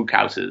number of the spook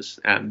houses,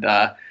 and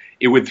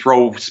it would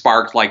throw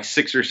sparks like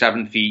 6 or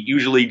 7 feet.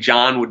 Usually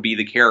John would be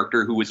the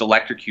character who was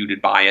electrocuted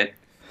by it.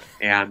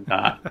 And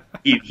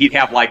he'd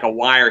have like a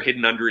wire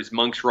hidden under his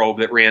monk's robe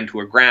that ran to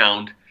a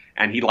ground.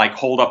 And he'd like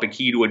hold up a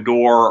key to a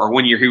door. Or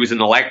one year he was in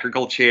an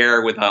electrical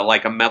chair with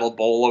like a metal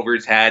bowl over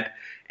his head.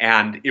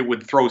 And it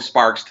would throw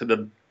sparks to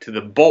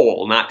the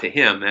bowl, not to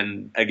him.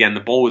 And again, the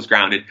bowl was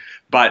grounded.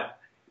 But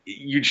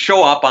you'd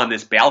show up on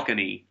this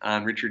balcony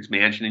on Richard's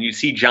mansion, and you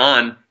see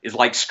John is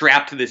like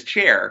strapped to this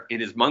chair in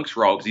his monk's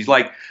robes. He's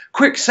like,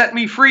 quick, set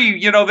me free.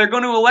 You know, they're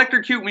going to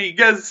electrocute me. You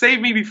guys save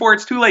me before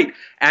it's too late.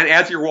 And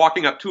as you're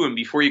walking up to him,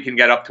 before you can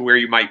get up to where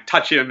you might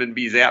touch him and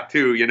be zapped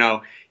too, you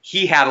know,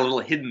 he had a little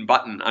hidden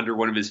button under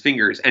one of his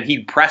fingers, and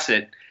he'd press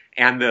it,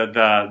 and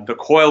the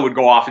coil would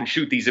go off and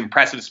shoot these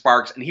impressive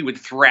sparks, and he would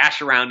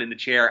thrash around in the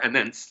chair and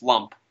then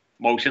slump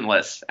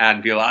motionless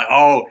and be like,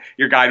 oh,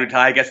 your guide would tell,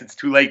 I guess it's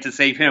too late to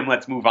save him.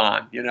 Let's move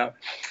on, you know?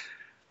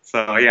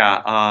 So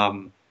yeah,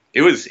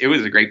 it was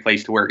a great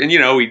place to work. And, you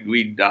know,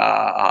 we'd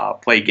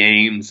play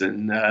games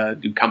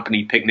and do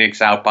company picnics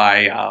out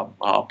by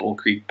Bull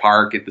Creek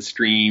Park at the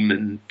stream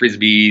and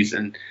Frisbees.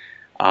 And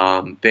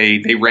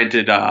they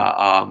rented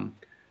a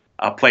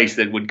place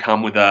that would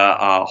come with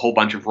a whole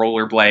bunch of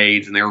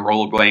rollerblades, and they were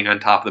rollerblading on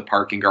top of the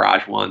parking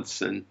garage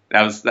once. And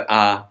that was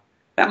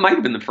that might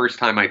have been the first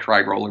time I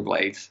tried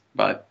rollerblades,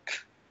 but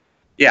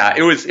yeah,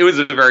 it was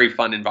a very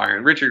fun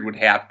environment. Richard would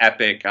have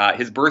epic.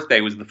 His birthday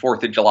was the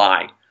 4th of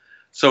July,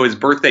 so his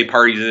birthday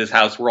parties at his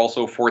house were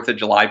also 4th of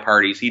July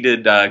parties. He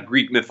did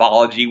Greek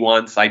mythology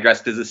once. I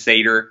dressed as a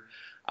satyr.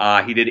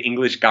 He did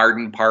English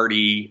garden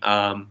party.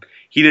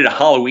 He did a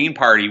Halloween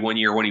party one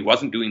year when he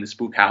wasn't doing the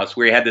spook house,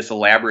 where he had this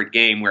elaborate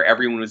game where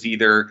everyone was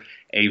either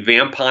a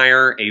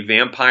vampire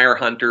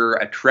hunter,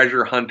 a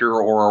treasure hunter,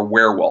 or a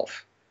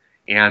werewolf.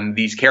 And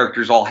these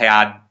characters all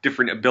had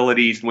different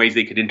abilities and ways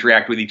they could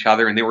interact with each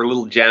other. And there were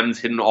little gems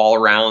hidden all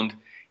around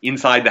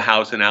inside the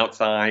house and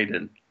outside.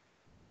 And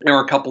there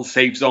were a couple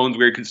safe zones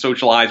where you could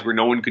socialize, where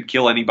no one could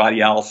kill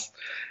anybody else.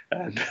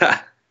 And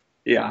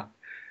yeah,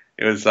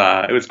 it was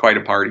quite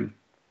a party.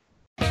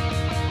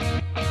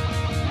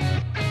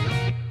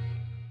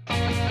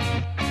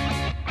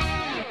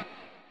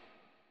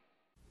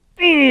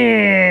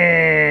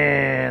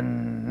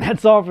 And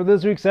that's all for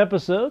this week's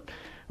episode.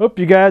 Hope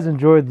you guys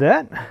enjoyed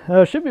that.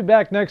 Should be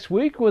back next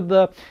week with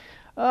the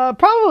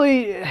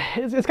probably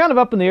it's kind of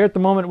up in the air at the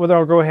moment whether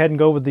I'll go ahead and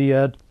go with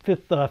the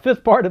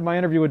fifth part of my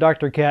interview with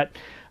Dr. Cat.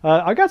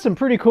 I got some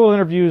pretty cool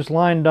interviews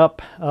lined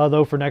up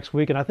though for next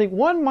week, and I think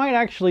one might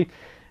actually,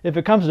 if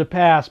it comes to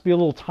pass, be a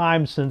little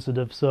time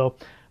sensitive. So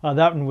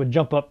that one would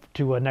jump up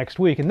to next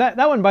week, and that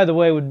one, by the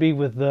way, would be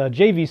with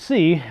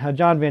JVC,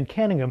 John Van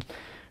Canningham,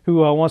 who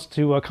wants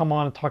to come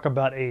on and talk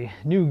about a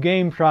new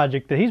game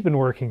project that he's been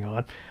working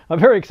on. I'm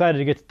very excited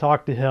to get to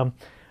talk to him,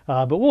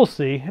 but we'll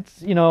see.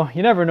 It's, you know,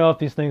 you never know if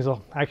these things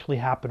will actually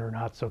happen or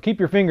not, so keep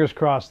your fingers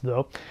crossed,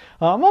 though.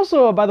 I'm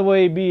also, by the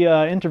way, be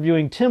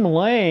interviewing Tim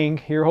Lang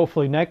here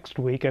hopefully next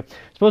week. I was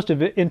supposed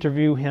to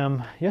interview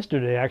him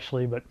yesterday,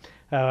 actually, but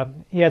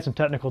he had some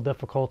technical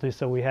difficulties,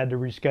 so we had to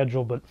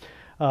reschedule.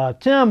 But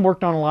Tim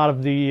worked on a lot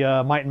of the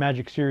Might and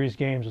Magic series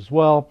games as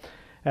well,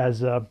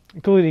 as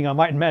including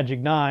Might and Magic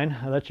 9.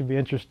 That should be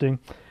interesting.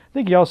 I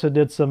think he also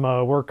did some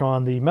work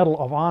on the Medal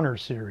of Honor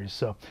series.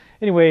 So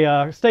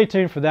anyway, stay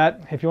tuned for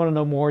that. If you want to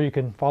know more, you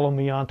can follow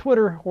me on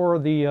Twitter or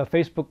the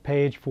Facebook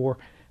page for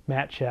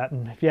Matt Chat.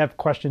 And if you have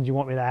questions you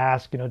want me to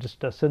ask, you know,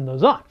 just send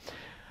those on.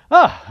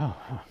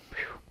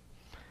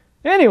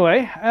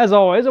 Anyway, as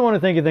always, I want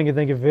to thank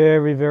you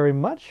very, very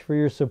much for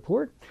your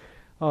support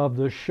of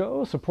the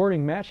show,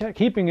 supporting Matt Chat,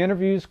 keeping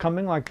interviews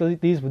coming like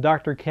these with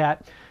Dr.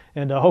 Cat,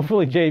 and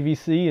hopefully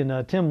JVC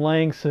and Tim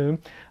Lang soon.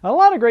 A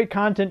lot of great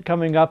content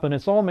coming up, and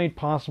it's all made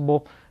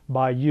possible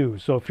by you.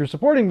 So if you're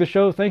supporting the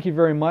show, thank you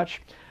very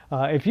much.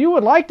 If you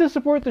would like to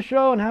support the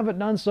show and haven't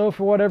done so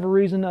for whatever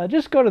reason,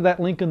 just go to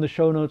that link in the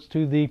show notes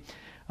to the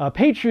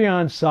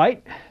Patreon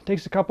site. It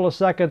takes a couple of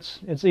seconds.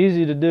 It's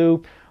easy to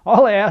do.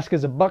 All I ask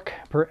is $1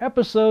 per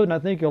episode, and I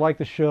think you'll like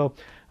the show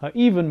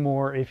even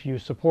more if you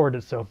support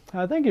it. So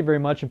thank you very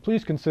much, and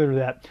please consider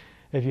that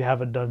if you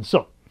haven't done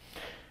so.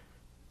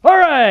 All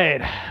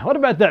right, what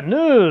about that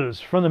news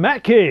from the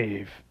Matt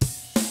Cave?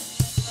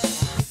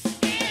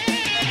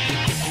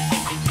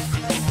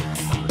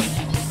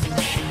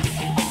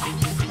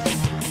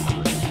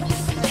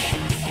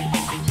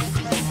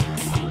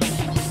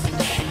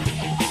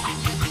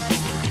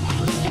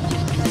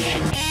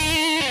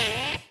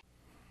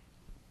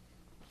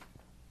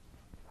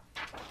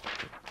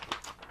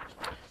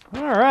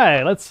 All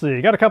right, let's see.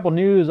 Got a couple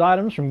news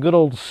items from good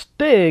old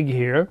Stig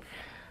here.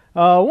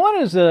 One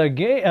is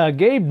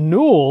Gabe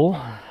Newell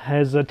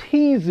has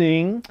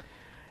teasing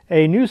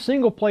a new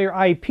single-player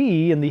IP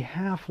in the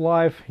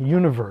Half-Life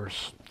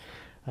universe.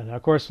 And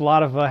of course, a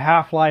lot of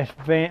Half-Life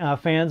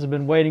fans have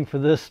been waiting for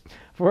this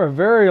for a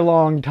very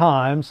long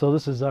time, so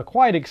this is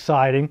quite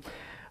exciting.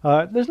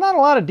 There's not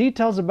a lot of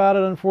details about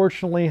it,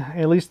 unfortunately,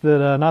 at least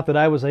that not that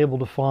I was able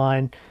to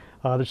find.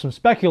 There's some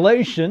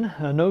speculation,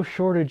 no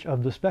shortage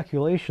of the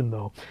speculation,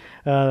 though.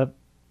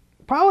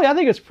 Probably, I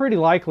think it's pretty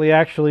likely,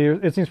 actually.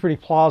 It seems pretty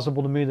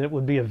plausible to me that it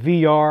would be a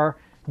VR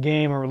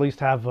game, or at least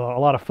have a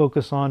lot of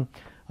focus on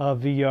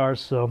VR.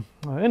 So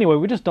anyway,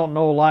 we just don't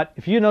know a lot.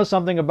 If you know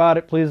something about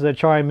it, please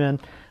chime in.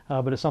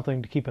 But it's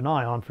something to keep an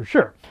eye on for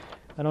sure.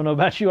 I don't know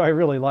about you, I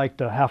really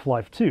liked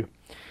Half-Life 2.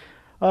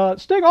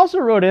 Stig also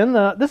wrote in,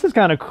 this is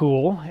kind of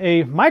cool,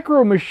 a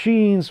Micro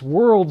Machines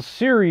World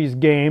Series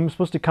game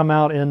supposed to come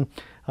out in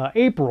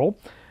April.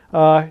 You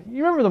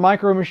remember the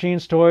Micro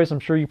Machines toys? I'm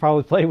sure you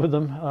probably played with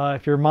them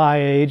if you're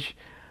my age.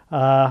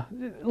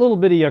 Little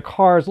bitty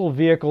cars, little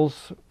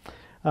vehicles.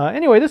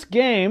 Anyway, this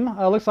game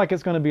looks like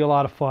it's going to be a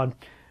lot of fun.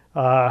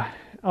 I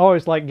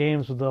always like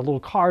games with little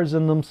cars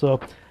in them, so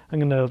I'm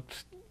going to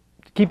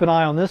keep an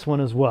eye on this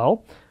one as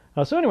well.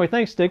 So anyway,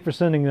 thanks, Stig, for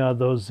sending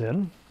those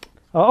in.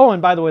 Oh,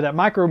 and by the way, that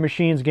Micro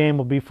Machines game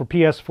will be for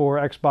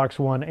PS4, Xbox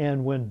One,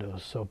 and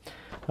Windows. So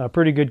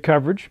pretty good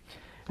coverage.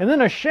 And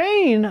then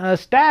Shane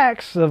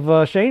Stacks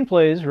of Shane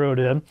Plays wrote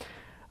in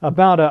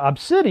about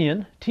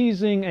Obsidian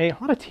teasing a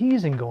lot of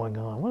teasing going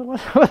on.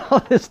 What all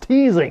this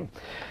teasing?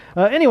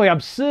 Anyway,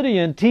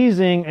 Obsidian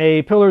teasing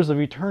a Pillars of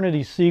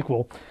Eternity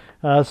sequel.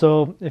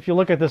 So if you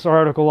look at this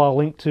article I'll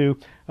link to,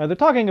 they're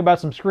talking about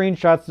some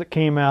screenshots that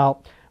came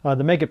out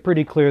that make it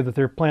pretty clear that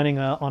they're planning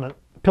on a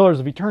Pillars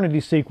of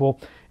Eternity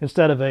sequel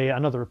instead of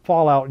another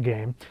Fallout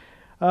game.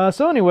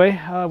 So anyway,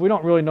 we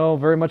don't really know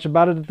very much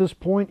about it at this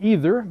point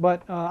either,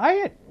 but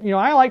I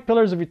like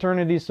Pillars of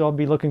Eternity, so I'll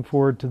be looking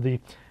forward to the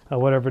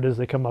whatever it is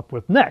they come up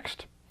with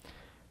next.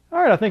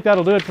 All right, I think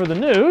that'll do it for the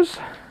news.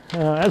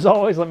 As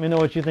always, let me know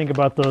what you think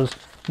about those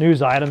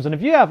news items, and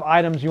if you have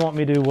items you want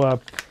me to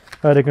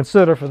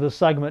consider for this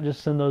segment,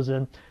 just send those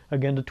in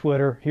again to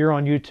Twitter, here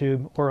on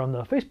YouTube, or on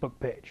the Facebook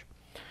page.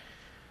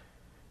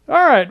 All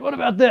right, what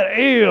about that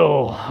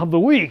ale of the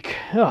week?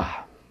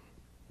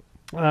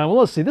 Well,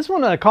 let's see. This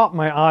one caught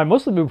my eye,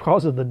 mostly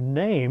because of the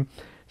name.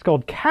 It's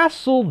called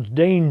Castle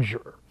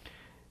Danger.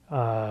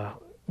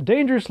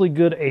 Dangerously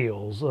Good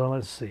Ales.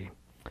 Let's see.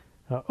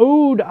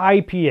 Ode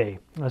IPA.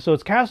 So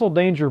it's Castle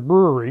Danger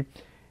Brewery,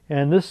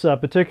 and this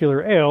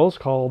particular ale is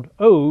called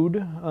Ode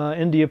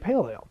India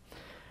Pale Ale.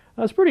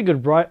 It's pretty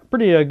good,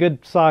 pretty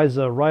good size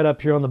right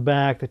up here on the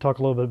back. They talk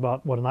a little bit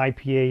about what an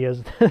IPA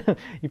is.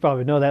 You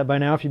probably know that by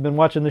now if you've been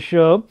watching the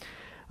show.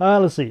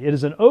 Let's see. It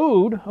is an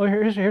ode. Oh,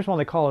 here's one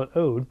they call it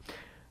ode.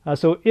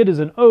 So it is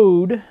an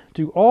ode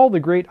to all the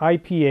great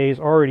IPAs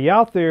already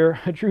out there,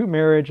 a true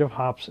marriage of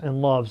hops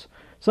and loves.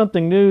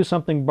 Something new,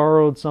 something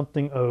borrowed,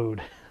 something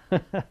owed.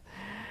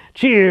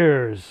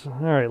 Cheers!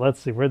 All right, let's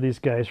see, where are these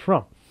guys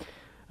from?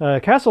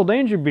 Castle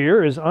Danger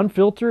beer is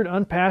unfiltered,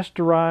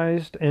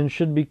 unpasteurized, and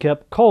should be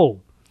kept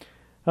cold.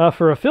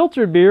 For a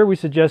filtered beer, we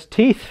suggest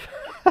teeth.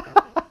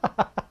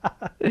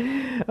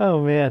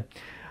 Oh, man.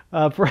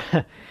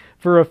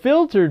 For a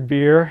filtered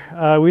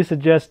beer, we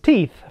suggest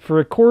teeth. For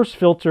a coarse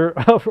filter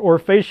or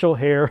facial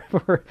hair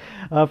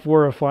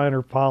for a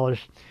finer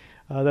polish.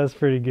 That's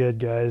pretty good,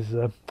 guys.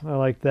 I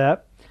like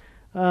that.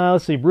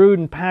 Let's see, brewed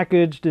and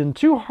packaged in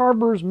Two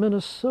Harbors,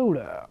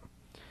 Minnesota.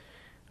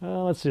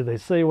 Let's see, they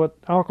say what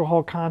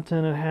alcohol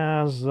content it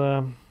has.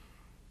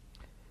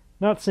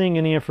 Not seeing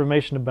any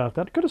information about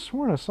that. I could have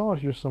sworn I saw it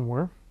here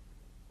somewhere.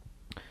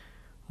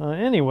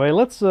 Anyway,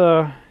 let's,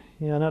 yeah,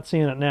 not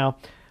seeing it now.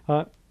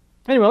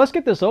 Anyway, let's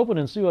get this open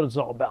and see what it's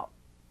all about.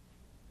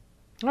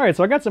 All right,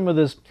 so I got some of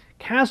this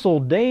Castle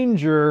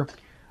Danger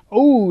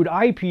Ode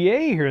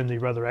IPA here in the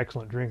rather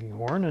excellent drinking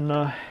horn, and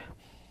I've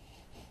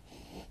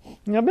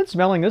been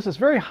smelling this. It's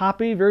very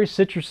hoppy, very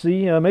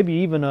citrusy, maybe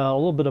even a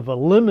little bit of a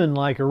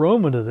lemon-like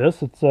aroma to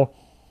this. It's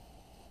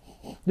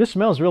this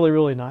smells really,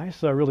 really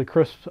nice. Really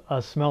crisp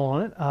smell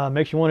on it.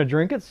 Makes you want to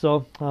drink it,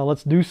 so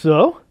let's do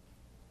so.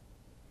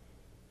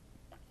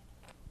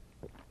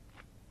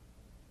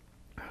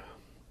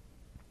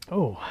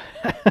 Oh,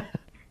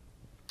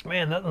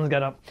 man, that one's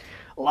got a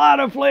lot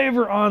of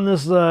flavor on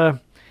this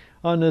Ode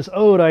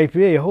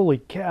IPA. Holy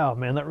cow,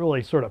 man, that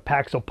really sort of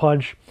packs a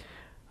punch.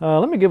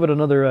 Let me give it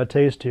another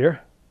taste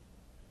here.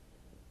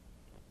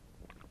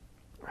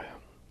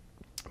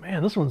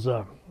 Man, this one's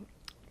I'm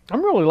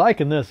really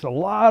liking this. A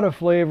lot of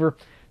flavor.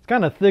 It's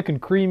kind of thick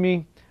and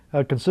creamy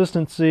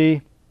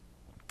consistency.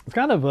 It's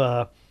kind of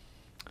a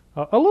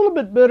little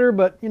bit bitter,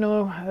 but you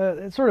know,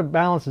 it sort of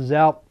balances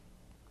out.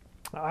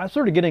 I'm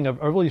sort of getting a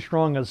really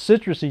strong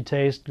citrusy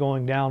taste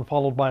going down,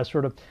 followed by a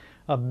sort of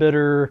a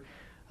bitter,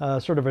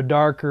 sort of a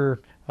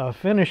darker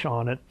finish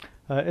on it.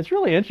 It's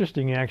really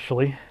interesting,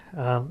 actually.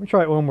 Let me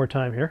try it one more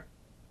time here.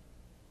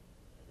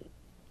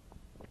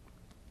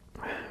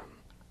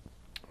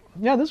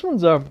 Yeah, this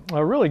one's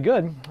really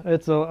good.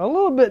 It's a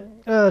little bit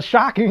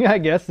shocking, I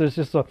guess. There's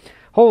just a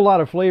whole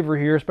lot of flavor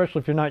here, especially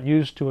if you're not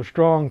used to a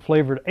strong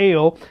flavored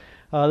ale.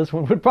 This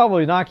one would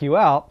probably knock you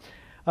out.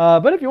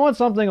 But if you want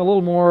something a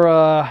little more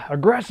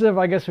aggressive,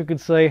 I guess we could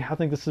say, I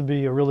think this would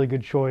be a really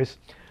good choice.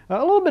 A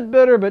little bit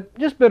bitter, but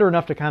just bitter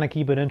enough to kind of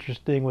keep it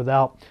interesting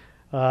without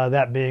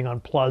that being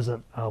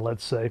unpleasant,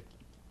 let's say.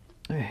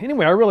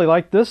 Anyway, I really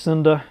like this,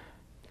 and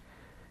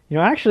you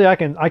know, actually, I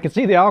can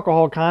see the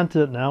alcohol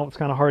content now. It's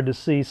kind of hard to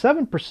see,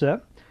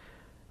 7%.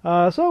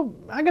 So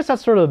I guess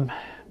that's sort of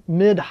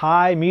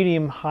mid-high,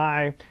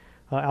 medium-high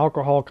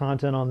alcohol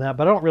content on that,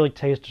 but I don't really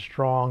taste a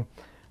strong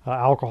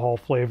alcohol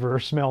flavor or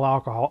smell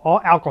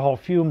alcohol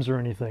fumes or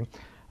anything.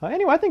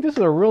 Anyway, I think this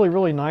is a really,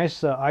 really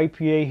nice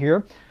IPA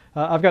here.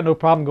 I've got no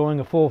problem going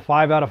a full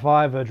 5 out of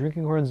 5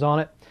 drinking horns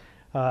on it.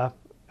 I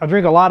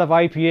drink a lot of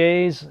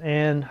IPAs,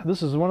 and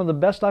this is one of the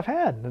best I've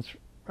had.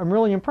 I'm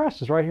really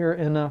impressed. It's right here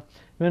in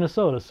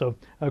Minnesota. So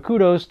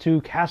kudos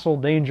to Castle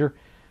Danger.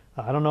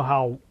 I don't know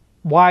how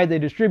wide they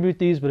distribute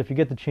these, but if you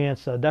get the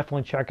chance,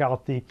 definitely check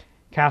out the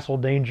Castle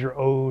Danger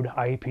Ode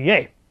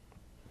IPA.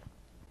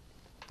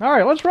 All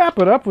right, let's wrap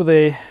it up with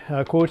a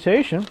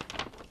quotation.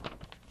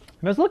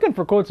 I was looking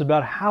for quotes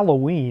about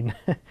Halloween,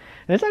 and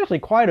it's actually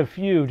quite a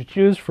few to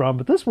choose from,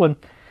 but this one,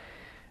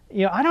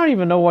 you know, I don't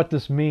even know what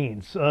this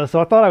means, so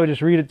I thought I would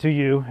just read it to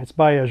you. It's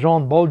by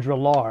Jean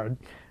Baudrillard.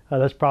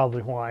 That's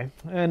probably why.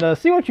 And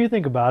see what you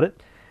think about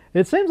it.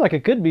 It seems like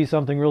it could be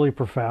something really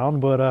profound,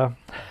 but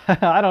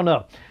I don't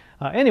know.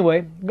 Anyway,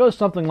 it goes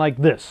something like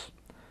this.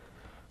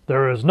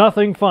 There is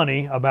nothing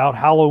funny about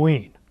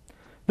Halloween.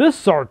 This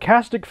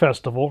sarcastic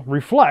festival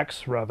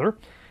reflects, rather,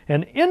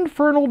 an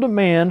infernal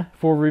demand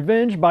for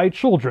revenge by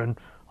children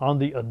on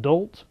the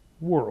adult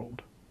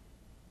world.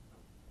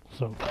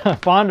 So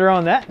ponder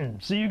on that,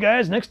 and see you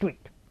guys next week.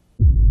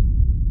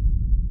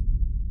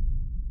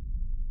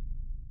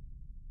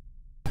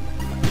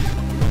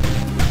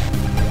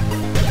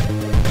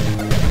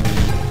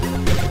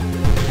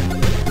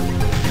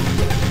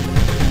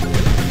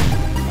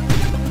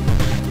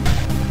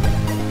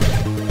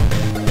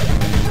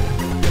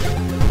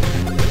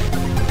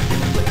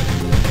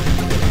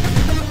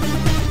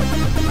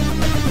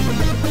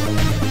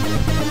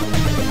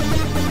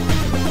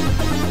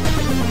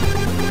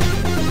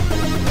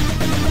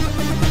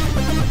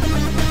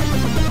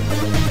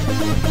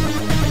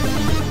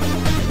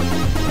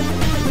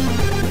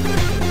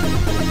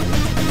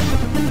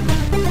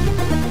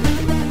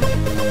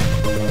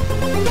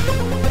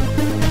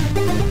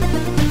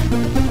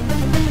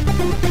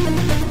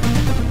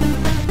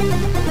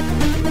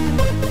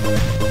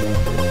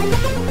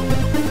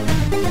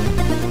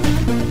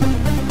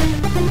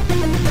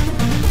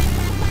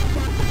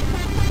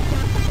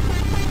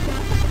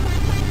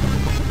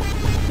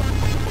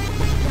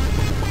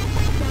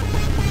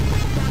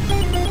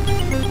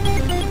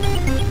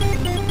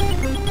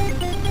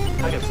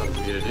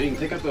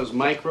 those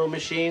micro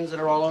machines that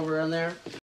are all over in there.